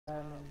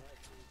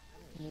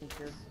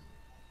careful.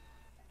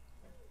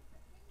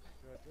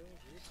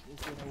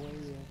 It's in a way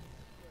in.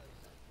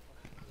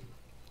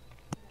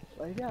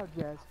 Lay down,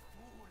 Jazz.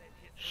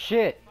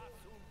 Shit.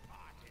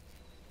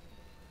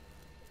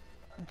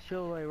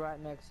 She'll lay right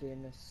next to you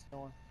in this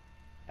storm.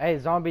 Hey,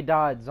 zombie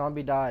died.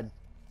 Zombie died.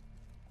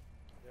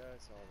 Yeah, I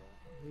saw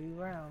that. Be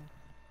around.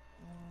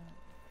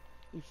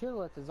 You should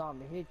let the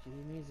zombie hit you.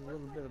 He needs a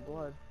little bit of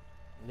blood.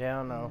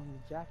 Yeah, I know.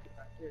 The jacket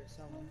right there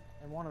somewhere.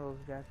 And one of those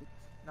jackets.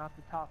 Not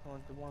the top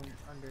one, the one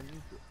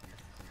underneath it.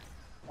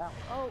 That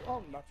one. Oh,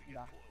 I'm about to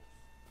die.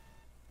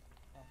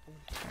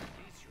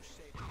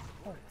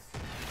 Oh.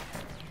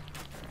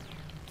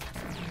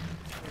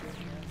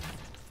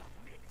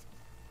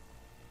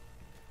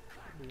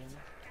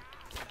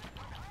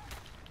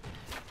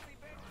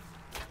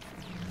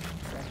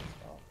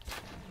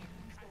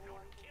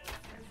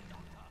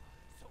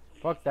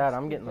 Fuck that.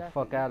 I'm getting the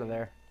fuck out of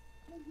there.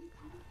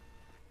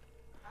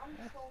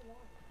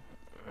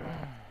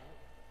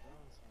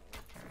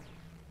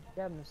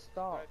 Get him to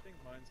stop. I think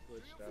mine's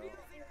glitched out.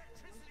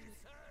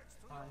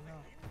 I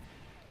know.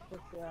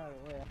 Push it out of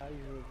the way. I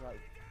usually like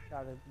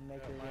try to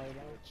make it lay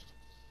down.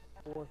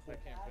 Force I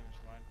it. can't finish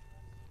mine.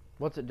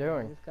 What's it You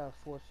doing? just gotta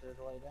force her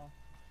to lay down.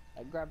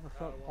 Like grab her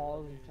front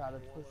paws and try to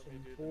push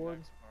him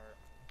forward.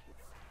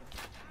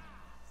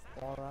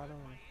 Fall right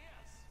on.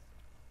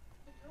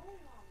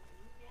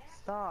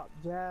 Stop,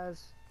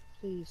 Jazz.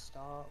 Please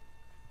stop.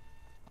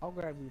 I'll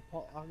grab your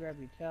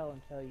tail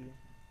and tell you.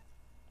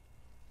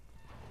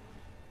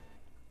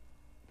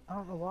 I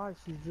don't know why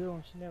she's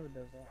drilling. She never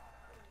does that.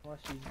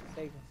 Unless she's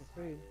taking for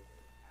food.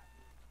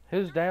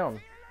 Who's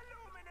down?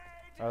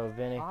 Oh,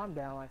 Vinny. I'm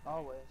down like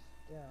always.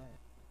 Yeah.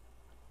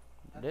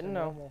 That's Didn't a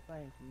know. normal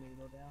thing for me to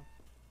go down.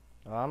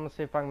 Well, I'm gonna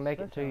see if I can make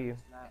it to you.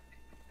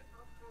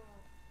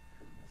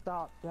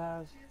 Stop,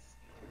 guys.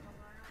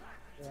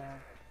 Yeah.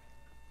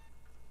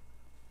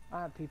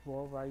 I have people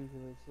over. I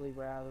usually just leave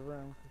her out of the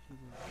room because she's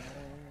a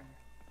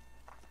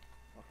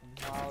fucking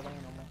wild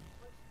animal.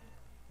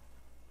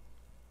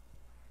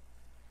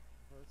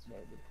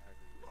 Maybe.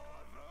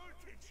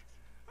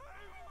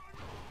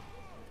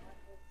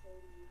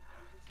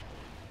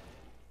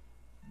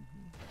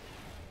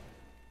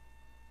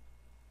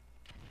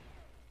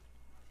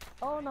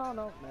 Oh no,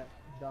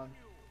 done. Done.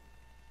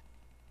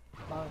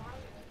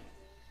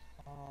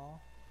 Aww. Oh.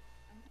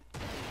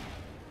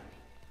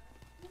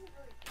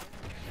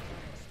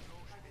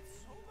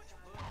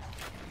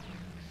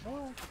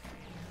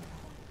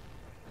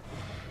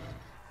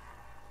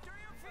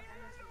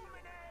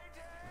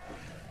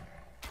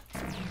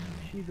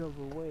 She's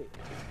overweight.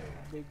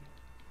 Big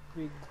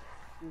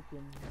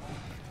freaking.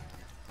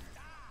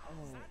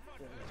 Oh.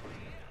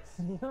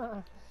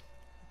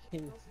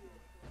 Can't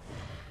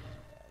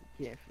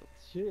feel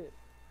shit.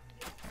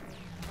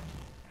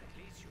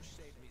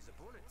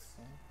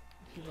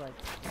 She's like.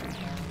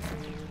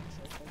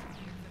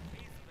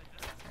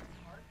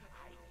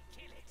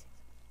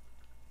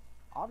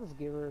 I'll just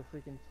give her a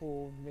freaking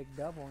full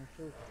McDouble and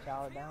she'll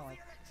chow it down like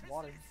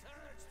water.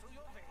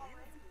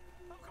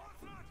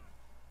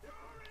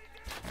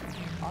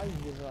 I'll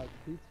just give her like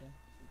pizza.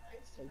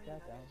 Take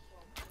that down.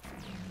 Yeah.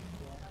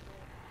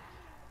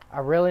 I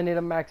really need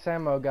a max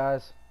ammo,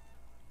 guys.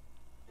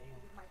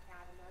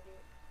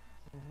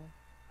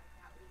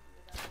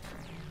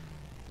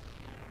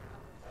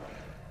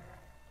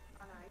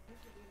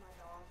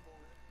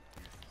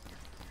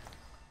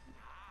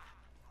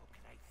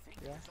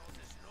 Yeah.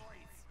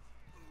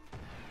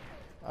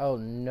 Oh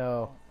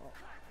no.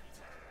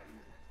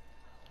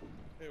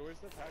 Hey, where's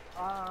the pack?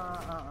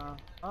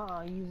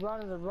 You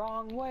running the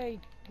wrong way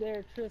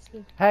there,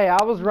 Tristan. Hey,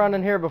 I was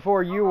running here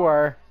before you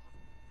were.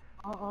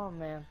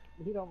 Man.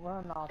 You don't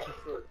run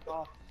opposite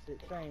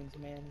trains,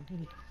 man.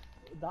 You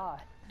die.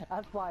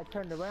 That's why I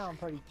turned around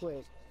pretty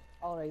quick.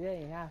 Oh, that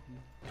ain't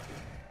happening.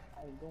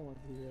 I ain't going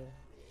through there.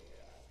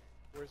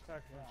 Where's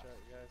Pack Punch at,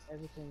 you guys?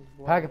 Everything's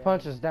Pack of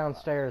punches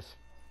downstairs.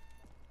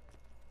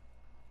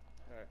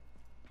 Alright.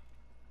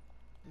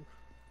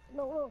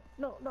 No.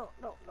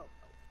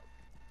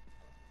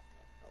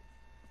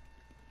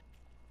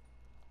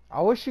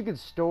 I wish you could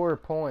store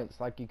points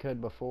like you could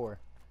before.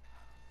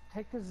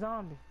 Take the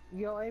zombie.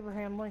 Yo,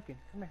 Abraham Lincoln.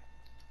 Come here.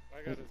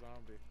 I got a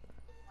zombie.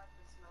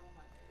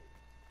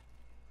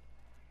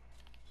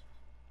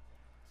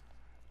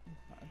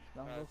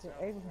 Don't go to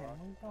Abraham. What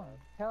are you doing?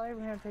 Tell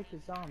Abraham to take the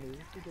zombie.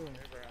 What's he doing?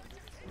 Abraham, this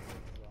is a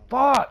zombie.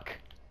 Fuck!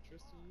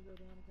 Tristan, you go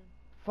down again?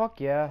 Fuck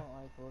I yeah. don't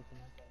like looking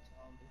at that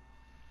zombie.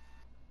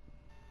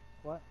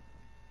 What?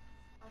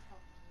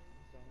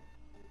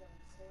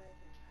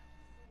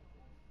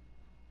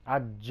 I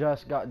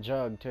just got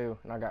jugged too,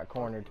 and I got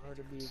cornered. Her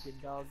to be a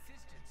good dog.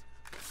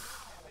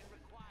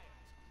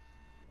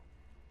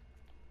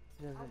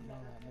 Doesn't know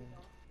that mean.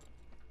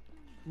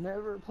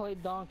 Never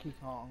played Donkey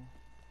Kong.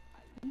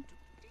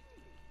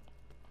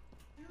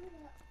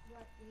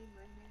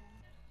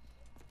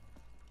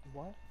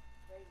 What?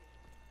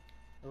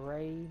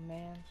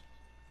 Rayman?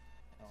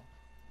 Oh.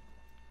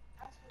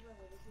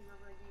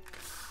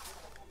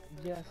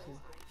 Jesse,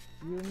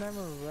 you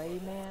remember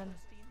Rayman?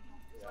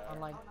 Yeah. On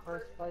like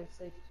first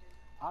PlayStation?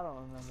 I don't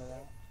remember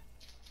that.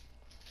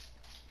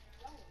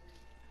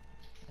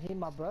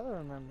 My brother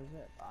remembers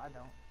it, but I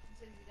don't.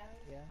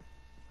 Yeah.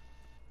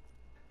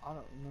 I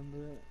don't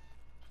remember it.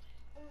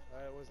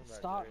 It wasn't that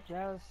Stop, great.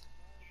 Jazz.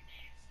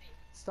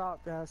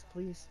 Stop, Jazz,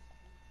 please.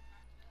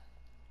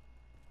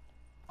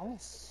 Come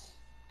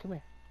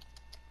here.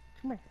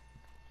 Come here.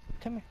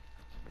 Come here.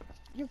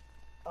 You.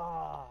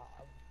 Ah.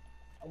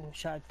 I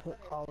wish I'd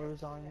put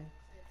collars on you.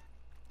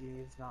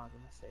 He's not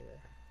gonna stay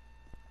there.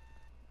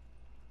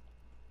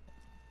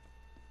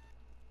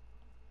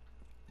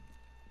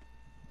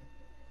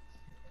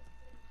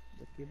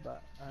 Lick your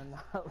butt. Or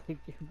not lick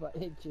your butt,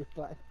 hit your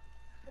butt.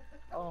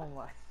 Oh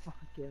my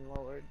fucking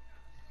lord.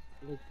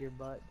 Lick your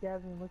butt.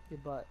 Jasmine, lick your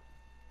butt.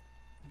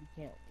 You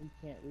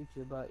can't reach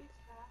your butt.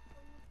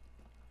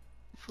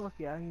 Fuck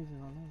yeah, I use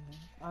it on him, man.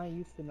 I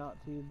used to not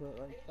to, but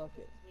like, fuck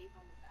it.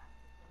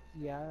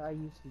 Yeah, I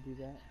used to do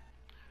that.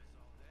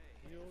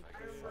 Mule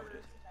kick.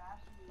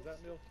 Is that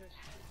mule kick?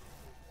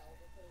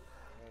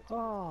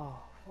 Oh,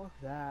 fuck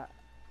that.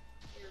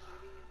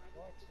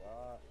 What's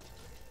that?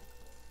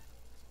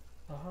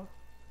 Uh-huh.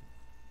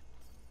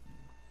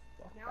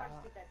 Fuck that.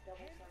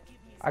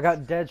 I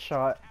got dead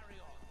shot.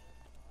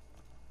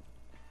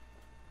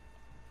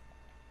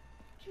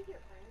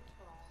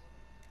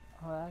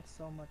 Oh, that's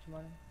so much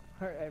money.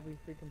 For every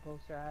freaking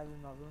poster I have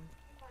in my room.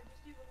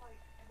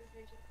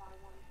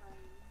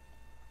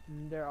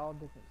 They're all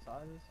different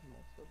sizes,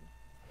 most of them.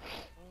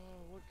 Oh,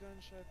 what gun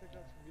should I pick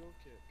up for mule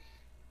kick?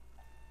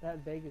 That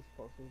Vegas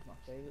poster is my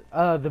favorite.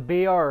 The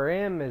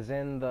BRM is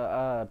in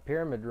the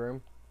pyramid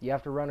room. You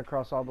have to run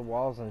across all the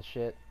walls and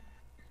shit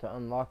to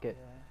unlock it.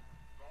 Yeah.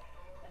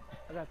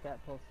 I got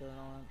that poster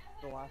on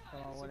the last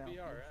time I went out.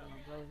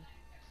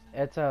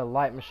 It's a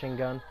light machine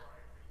gun.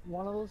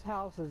 One of those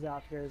houses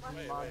out there is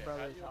my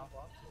brother's house.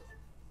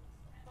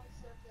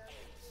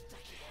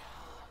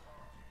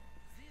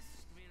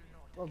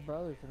 Well,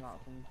 brothers are not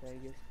from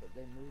Vegas, but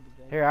they moved to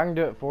Vegas. Here, I can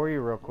do it for you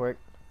real quick.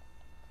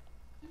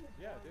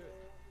 Yeah, do it.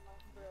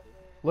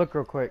 Look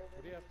real quick.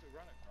 What do you have to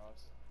run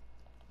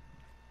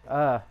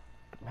across?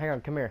 Hang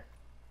on, come here.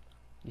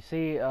 You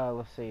see,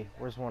 let's see,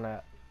 where's one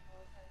at?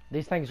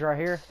 These things right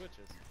here,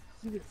 Switches.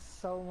 You get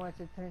so much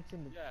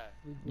attention. To Yeah.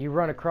 you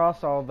run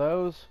across all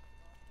those,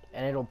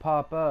 and it'll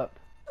pop up.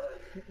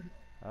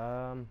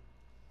 Okay.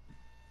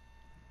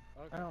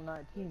 Round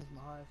 19 is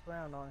my highest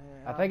round on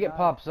here. I think it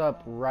pops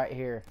up right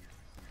here.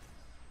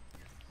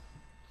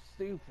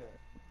 Stupid.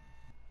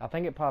 I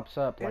think it pops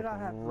up like Dude, I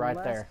have right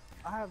less, there.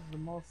 I have the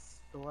less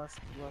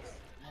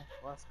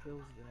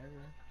kills than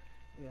everyone.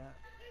 Yeah.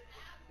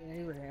 And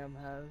Abraham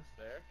has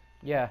There?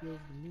 Yeah, kills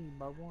than me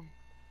by one.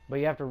 but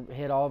you have to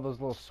hit all those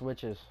little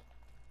switches.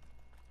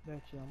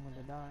 Bet you I'm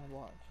gonna die.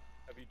 Watch.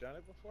 Have you done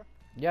it before?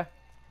 Yeah,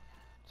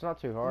 it's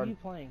not too What are hard. you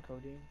playing,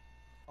 Codeine?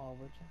 Oh,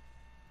 would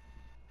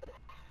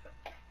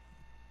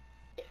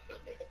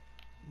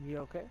you? You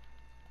okay?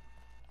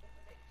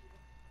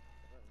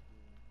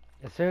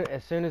 As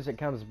soon as it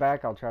comes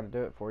back, I'll try to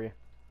do it for you.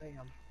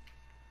 Bam.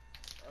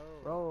 Oh.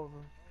 Roll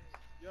over.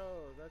 Yo,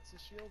 that's the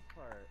shield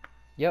part.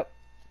 Yep.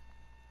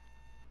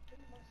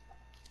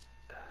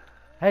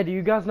 Hey, do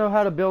you guys know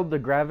how to build the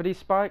gravity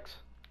spikes?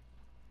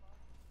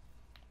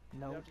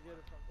 No. You have to get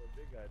it from the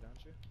big guy,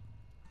 don't you?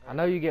 I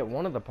know you get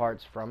one of the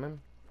parts from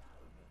him.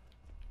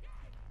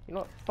 You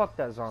know what? Fuck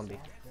that zombie.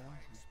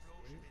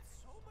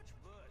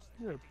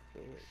 You're a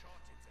bitch.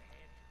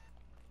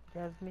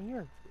 Jasmine,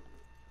 you're a bitch.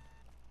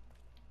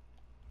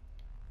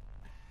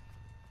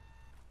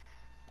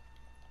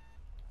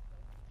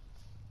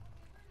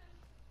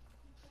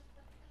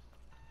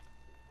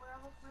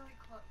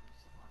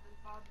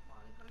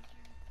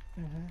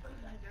 Mm-hmm.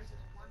 There it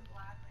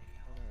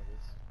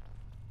is.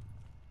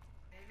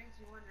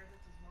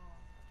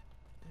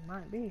 It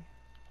might be.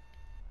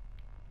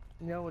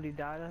 You know what he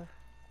died of?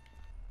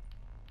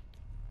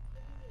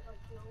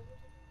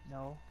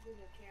 No.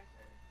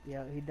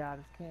 Yeah, he died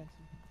of cancer.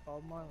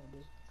 All Marlon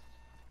did.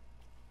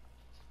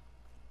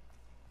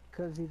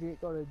 Cause he didn't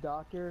go to the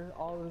doctor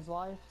all his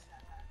life.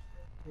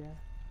 Yeah.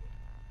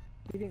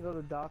 He didn't go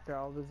to the doctor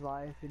all his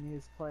life, and he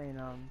was playing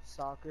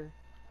soccer,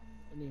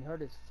 and he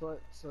hurt his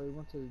foot, so he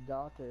went to the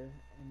doctor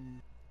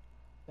and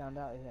found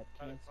out he had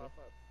How'd it cancer. pop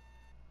up?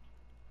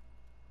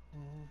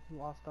 He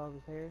lost all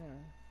his hair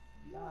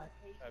and died.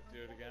 Have to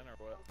do it again or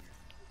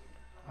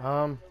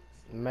what?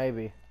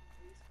 Maybe.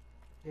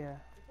 Yeah.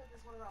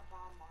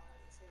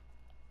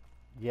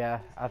 Yeah,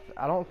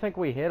 I don't think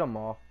we hit them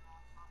all.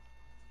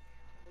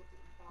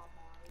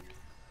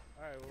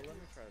 Alright, well let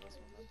me try this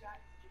one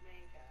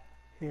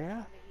then.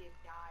 Yeah.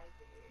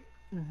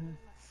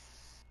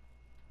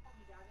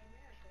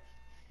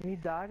 He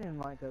died in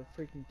like a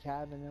freaking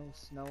cabin. It was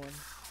snowing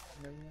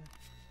and everything.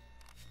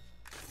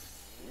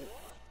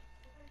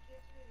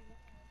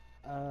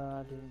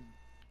 I didn't.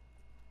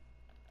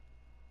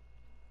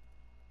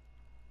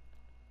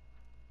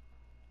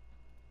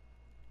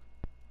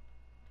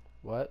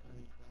 What? I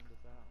found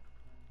this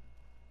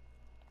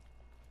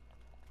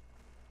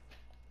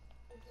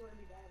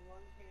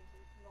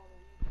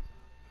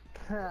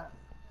out.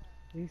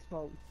 He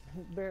smoked.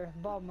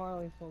 Bob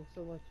Marley smoked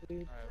so much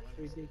weed. Alright, let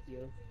me It's see.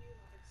 ridiculous.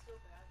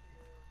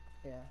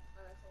 Yeah.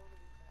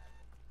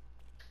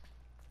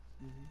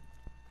 Hmm.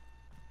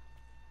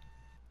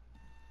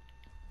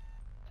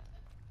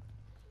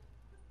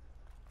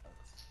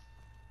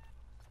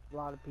 A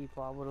lot of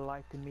people I would have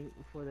liked to meet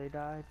before they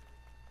died.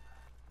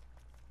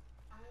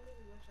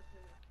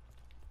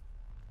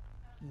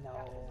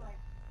 No.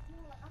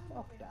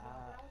 Fuck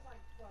that.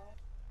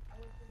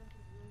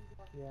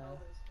 Yeah.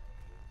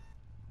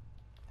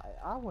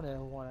 I wouldn't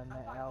want to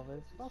meet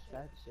Elvis. Fuck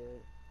that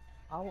shit.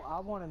 I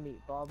want to meet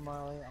Bob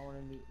Marley. I want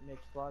to meet Mitch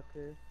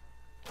Barker.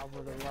 I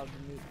would have loved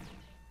to meet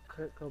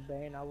Kurt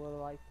Cobain. I would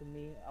have liked to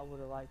meet. I would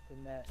have liked to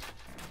meet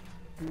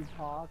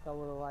Tupac. I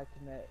would have liked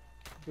to meet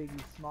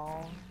Biggie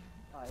Smalls.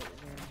 Like,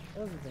 man,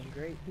 those have been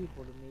great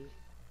people to meet.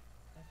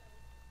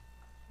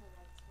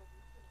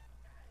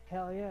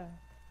 Hell yeah.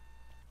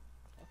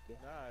 Fuck yeah.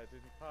 Nah, it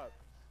didn't pop.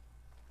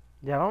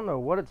 Yeah, I don't know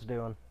what it's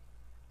doing.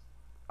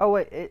 Oh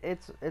wait,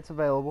 it's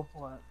available.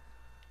 What?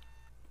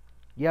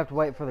 You have to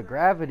wait for the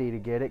gravity to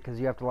get it, because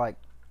you have to like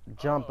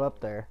jump Oh. up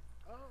there.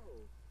 Oh.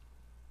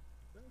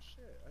 No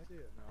shit, I see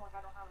it now.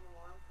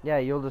 Yeah,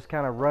 you'll just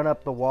kind of run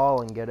up the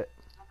wall and get it.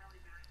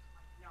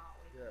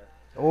 Yeah.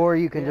 Or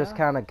you can Yeah. just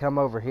kind of come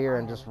over here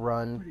and just Oh,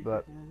 run, pretty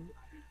but good at it.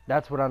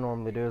 that's what I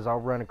normally do, is I'll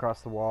run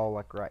across the wall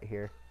like right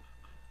here.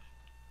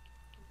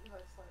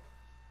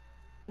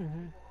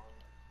 Mhm.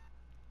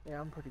 Yeah,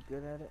 I'm pretty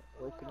good at it.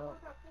 Waking up.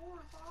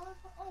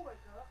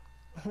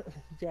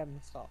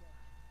 Jamming stop.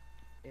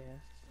 Yeah.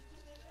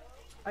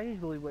 I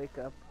usually wake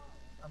up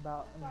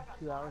about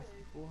 2 hours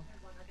before.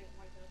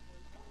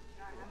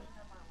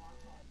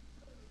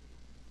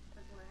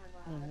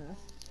 Mhm.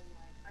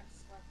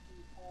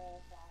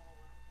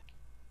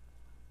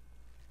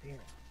 Damn.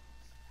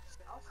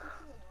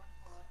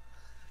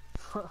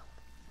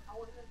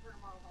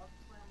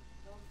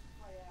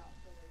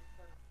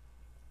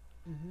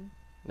 Mhm.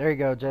 There you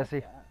go, Jesse.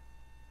 Yeah.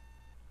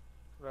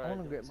 Right, I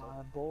want to doing get so.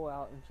 my bowl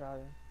out and try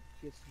to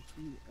get some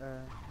feet,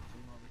 some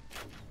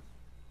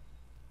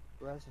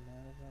resume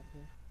out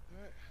here.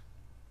 Alright.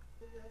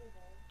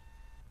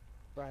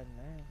 Right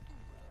now.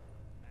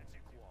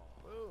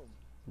 Boom.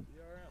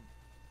 DRM.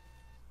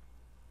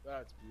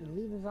 That's You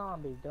beautiful. leave a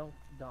zombie. Don't.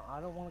 I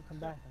don't want to come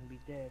back and be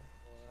dead.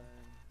 1,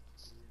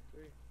 2,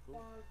 3.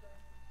 Cool.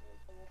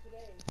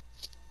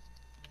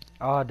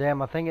 Oh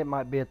damn, I think it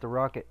might be at the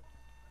rocket.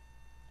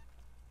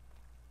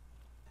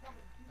 Pack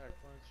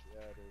punch?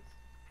 Yeah, it is.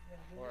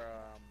 Or, what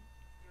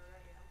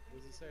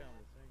does it say on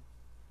the thing?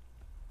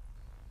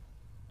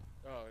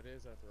 Oh, it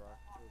is at the rock.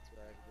 That's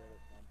where I had to get it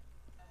from.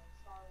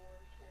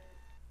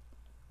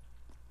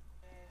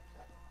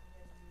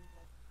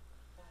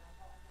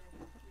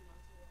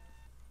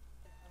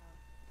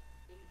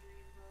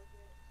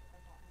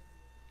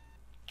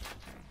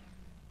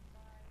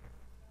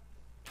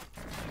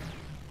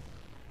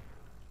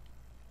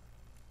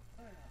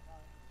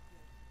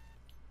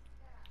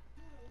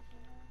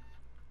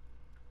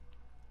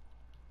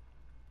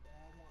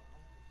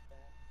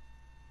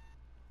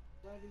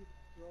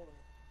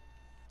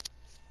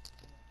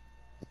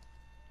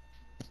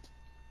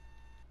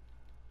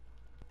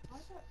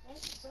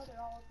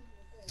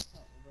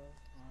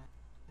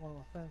 One of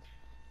my friends.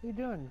 What you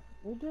doing?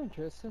 What you doing,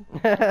 Tristan?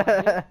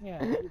 Yeah,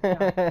 get down.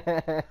 No,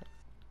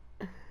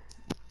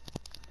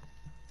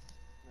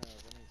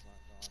 then he's not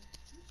gone.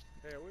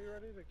 Hey, are we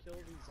ready to kill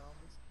these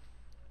zombies?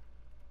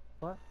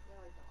 What?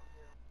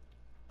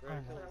 Ready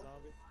to kill know. the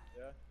zombie?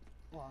 Yeah?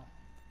 Why?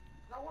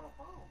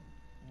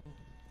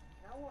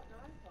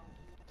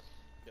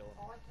 Kill him.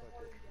 Fuck it.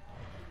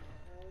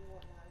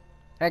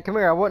 Hey, come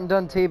here. I wasn't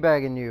done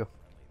teabagging you.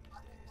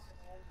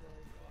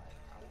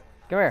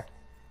 Come here.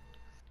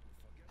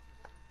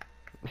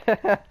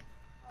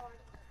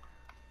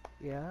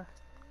 Yeah.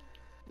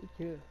 You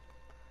too.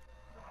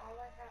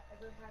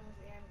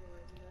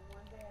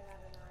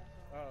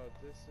 Oh,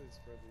 this is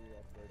for the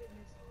upgrade.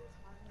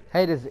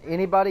 Hey, does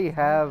anybody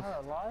have... Her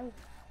alive?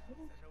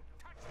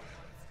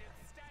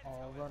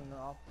 Oh, running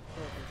off the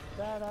cliff is a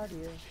bad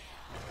idea.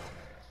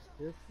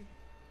 This is...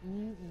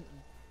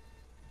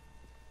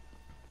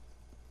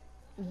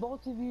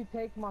 Both of you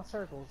take my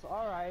circles.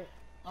 Alright.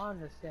 I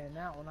understand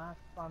that one. I have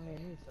to find me a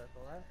new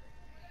circle, right?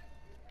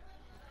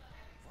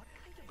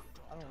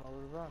 I don't know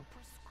where to run.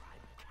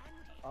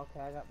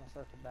 Okay, I got my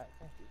circle back.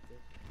 Thank you, kid.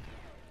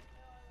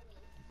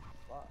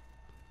 Fuck.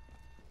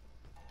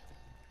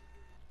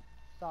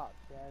 Stop,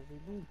 Jazzy.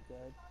 Be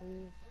good,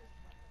 please.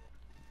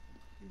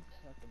 You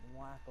fucking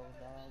wacko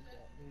dog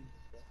that needs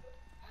to...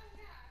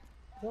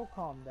 He'll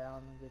calm down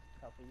and get a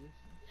couple years.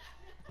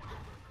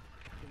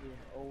 He'll be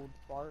an old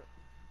fart.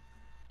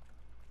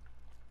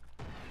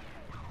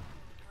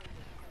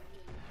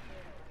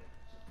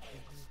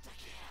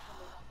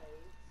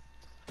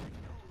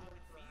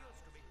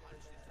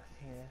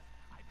 Yeah.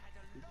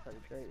 He's pretty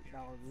great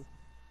doggy.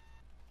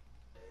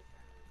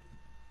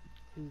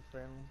 Too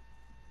friendly.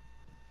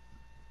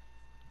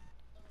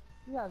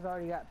 You guys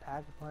already got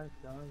pack-a-punch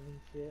guns and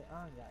shit.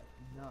 I ain't got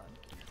none.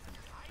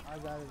 I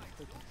got a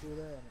freaking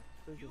shooter and a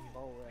freaking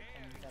bowl at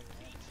 27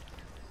 minutes.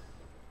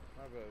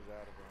 My brother's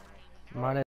out of ammo. Mine